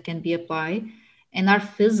methodologies that can be applied and are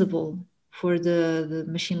feasible for the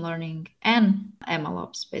machine learning and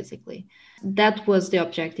MLOps, basically. That was the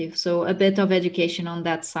objective. So a bit of education on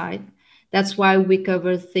that side. That's why we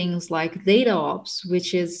cover things like data ops,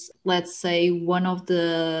 which is, let's say, one of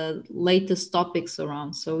the latest topics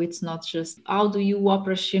around. So it's not just how do you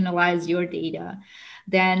operationalize your data.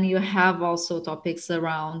 Then you have also topics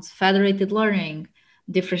around federated learning,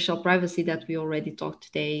 differential privacy that we already talked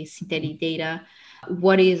today, synthetic data.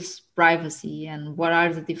 What is privacy and what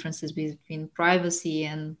are the differences between privacy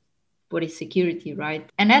and what is security, right?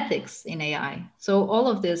 And ethics in AI. So all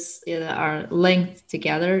of this are linked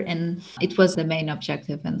together, and it was the main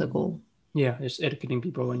objective and the goal. Yeah, just educating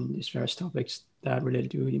people in these various topics that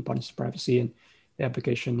relate to the importance of privacy and the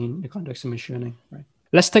application in the context of machine learning, right?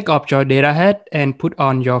 Let's take off your data hat and put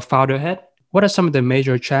on your founder hat. What are some of the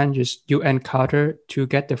major challenges you encounter to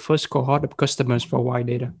get the first cohort of customers for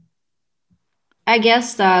Y-Data? I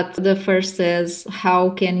guess that the first is how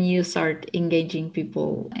can you start engaging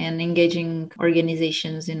people and engaging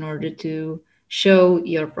organizations in order to show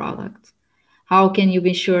your product? How can you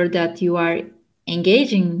be sure that you are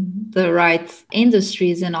engaging the right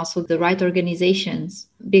industries and also the right organizations?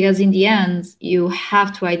 Because in the end, you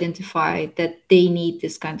have to identify that they need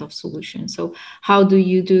this kind of solution. So how do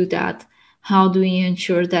you do that? How do you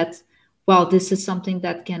ensure that well, this is something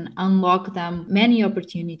that can unlock them many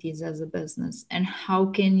opportunities as a business. And how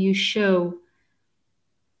can you show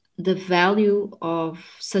the value of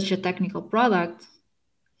such a technical product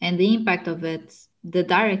and the impact of it, the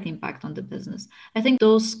direct impact on the business? I think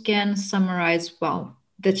those can summarize well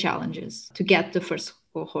the challenges to get the first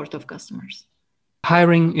cohort of customers.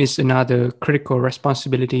 Hiring is another critical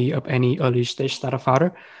responsibility of any early stage startup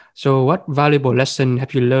founder. So, what valuable lesson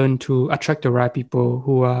have you learned to attract the right people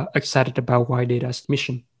who are excited about Y-Data's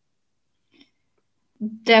mission?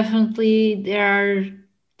 Definitely, there are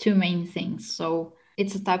two main things. So,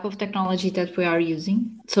 it's a type of technology that we are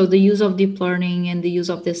using. So, the use of deep learning and the use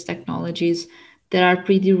of these technologies that are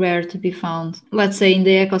pretty rare to be found, let's say, in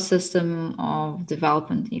the ecosystem of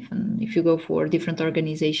development, even if you go for different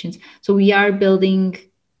organizations. So, we are building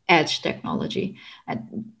edge technology.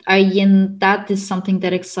 And that is something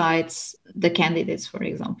that excites the candidates, for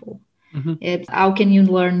example. Mm-hmm. It's how can you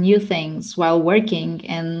learn new things while working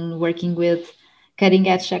and working with cutting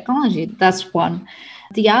edge technology? That's one.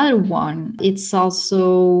 The other one, it's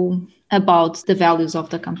also about the values of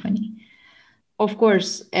the company. Of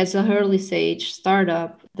course, as a early stage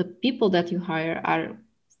startup, the people that you hire are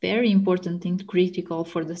very important and critical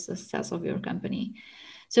for the success of your company.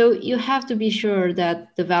 So you have to be sure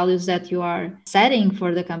that the values that you are setting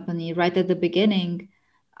for the company right at the beginning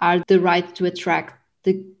are the right to attract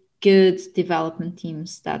the good development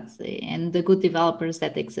teams and the good developers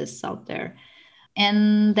that exists out there.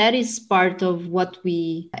 And that is part of what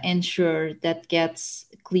we ensure that gets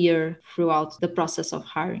clear throughout the process of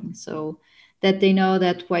hiring. So that they know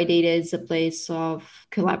that Y-Data is a place of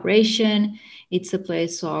collaboration, it's a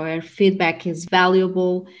place where feedback is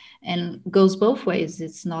valuable and goes both ways.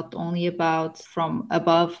 It's not only about from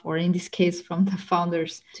above, or in this case, from the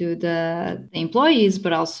founders to the employees,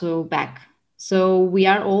 but also back. So we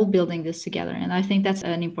are all building this together. And I think that's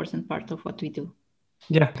an important part of what we do.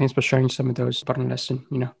 Yeah, thanks for sharing some of those important lessons.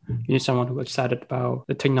 You need someone who's excited about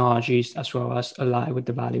the technologies as well as aligned with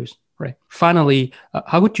the values, right? Finally,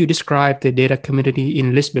 how would you describe the data community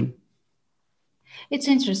in Lisbon? It's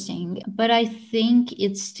interesting, but I think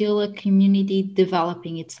it's still a community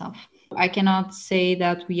developing itself. I cannot say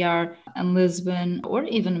that we are in Lisbon or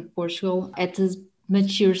even Portugal at a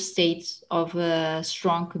mature state of a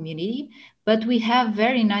strong community, but we have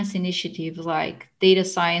very nice initiatives like Data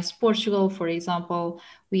Science Portugal, for example.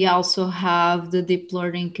 We also have the deep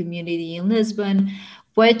learning community in Lisbon,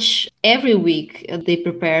 which every week they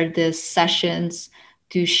prepare these sessions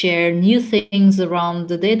to share new things around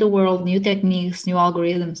the data world, new techniques, new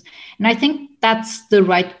algorithms. And I think that's the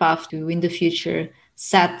right path to, in the future,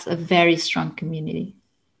 set a very strong community.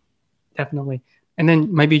 Definitely. And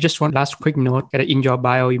then maybe just one last quick note that in your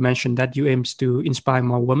bio, you mentioned that you aims to inspire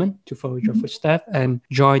more women to follow your footsteps and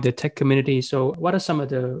join the tech community. So what are some of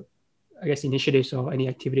the, initiatives or any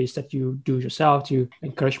activities that you do yourself to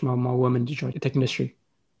encourage more women to join the tech industry?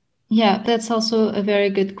 Yeah, that's also a very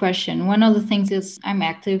good question. One of the things is I'm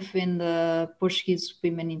active in the Portuguese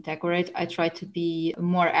Women in Tech, right? I try to be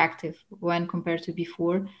more active when compared to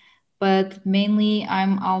before. But mainly,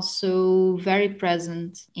 I'm also very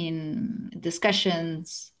present in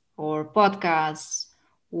discussions or podcasts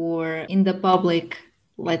or in the public,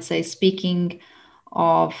 let's say, speaking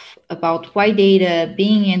of about Y-Data,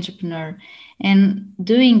 being an entrepreneur. And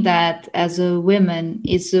doing that as a woman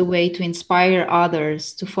is a way to inspire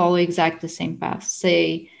others to follow exactly the same path.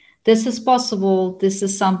 Say, this is possible. This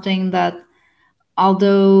is something that,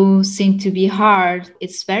 although seem to be hard,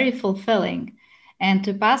 it's very fulfilling. And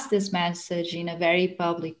to pass this message in a very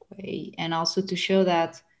public way, and also to show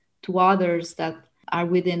that to others that are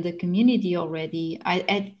within the community already,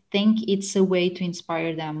 I think it's a way to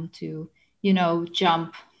inspire them to,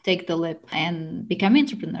 jump, take the leap, and become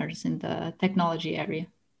entrepreneurs in the technology area.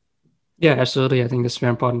 Yeah, absolutely. I think it's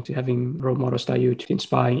very important to having role models like you to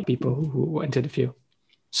inspire people who enter the field.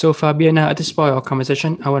 So Fabiana, at this point of our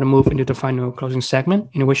conversation, I want to move into the final closing segment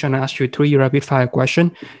in which I'm going to ask you 3 rapid fire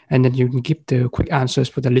questions, and then you can give the quick answers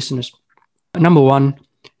for the listeners. Number 1,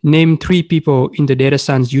 name 3 people in the data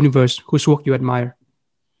science universe whose work you admire.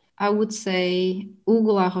 I would say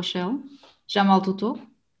Hugo La Rochelle, Jamal Tuto,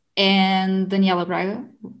 and Daniela Braga,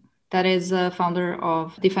 that is a founder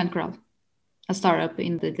of Define Crowd, a startup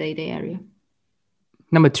in the data area.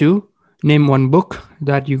 Number 2, name 1 book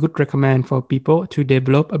that you could recommend for people to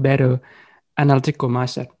develop a better analytical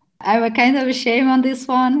mindset. I'm kind of ashamed on this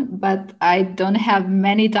one, but I don't have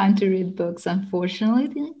many time to read books,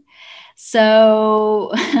 unfortunately.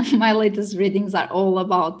 So my latest readings are all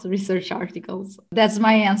about research articles. That's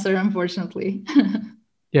my answer, unfortunately.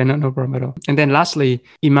 Yeah, no problem at all. And then lastly,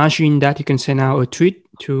 imagine that you can send out a tweet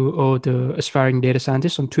to all the aspiring data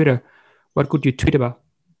scientists on Twitter. what could you tweet about?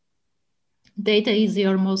 Data is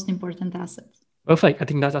your most important asset. Perfect. I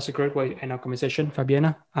think that's a great way to end our conversation,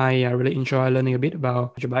 Fabiana. I really enjoy learning a bit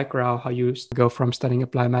about your background, how you go from studying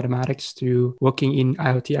applied mathematics to working in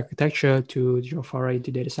IoT architecture to your foray into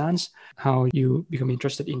data science, how you become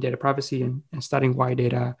interested in data privacy and studying why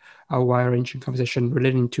data, a wide-ranging conversation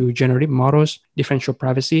relating to generative models, differential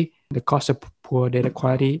privacy, the cost of poor data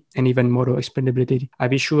quality, and even model explainability. I'll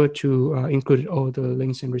be sure to include all the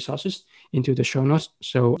links and resources into the show notes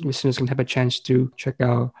so listeners can have a chance to check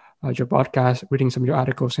out your podcast, reading some of your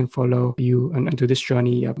articles, and follow you into this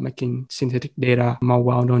journey of making synthetic data more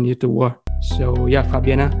well-known in the world. So yeah,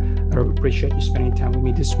 Fabiana, I really appreciate you spending time with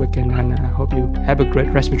me this weekend, and I hope you have a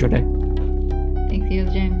great rest of your day. Thank you,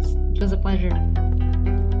 James. It was a pleasure.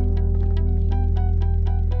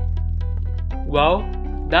 Well,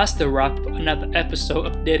 that's the wrap for another episode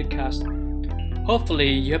of DataCast.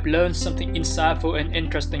 Hopefully, you have learned something insightful and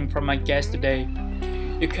interesting from my guest today.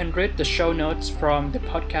 You can read the show notes from the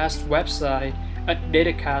podcast website at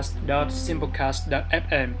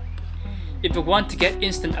datacast.simplecast.fm. If you want to get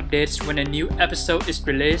instant updates when a new episode is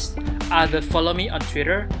released, either follow me on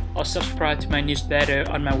Twitter or subscribe to my newsletter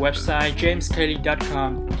on my website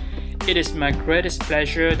jamescayley.com. It is my greatest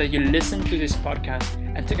pleasure that you listen to this podcast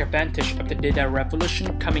and take advantage of the data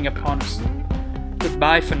revolution coming upon us.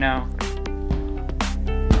 Goodbye for now.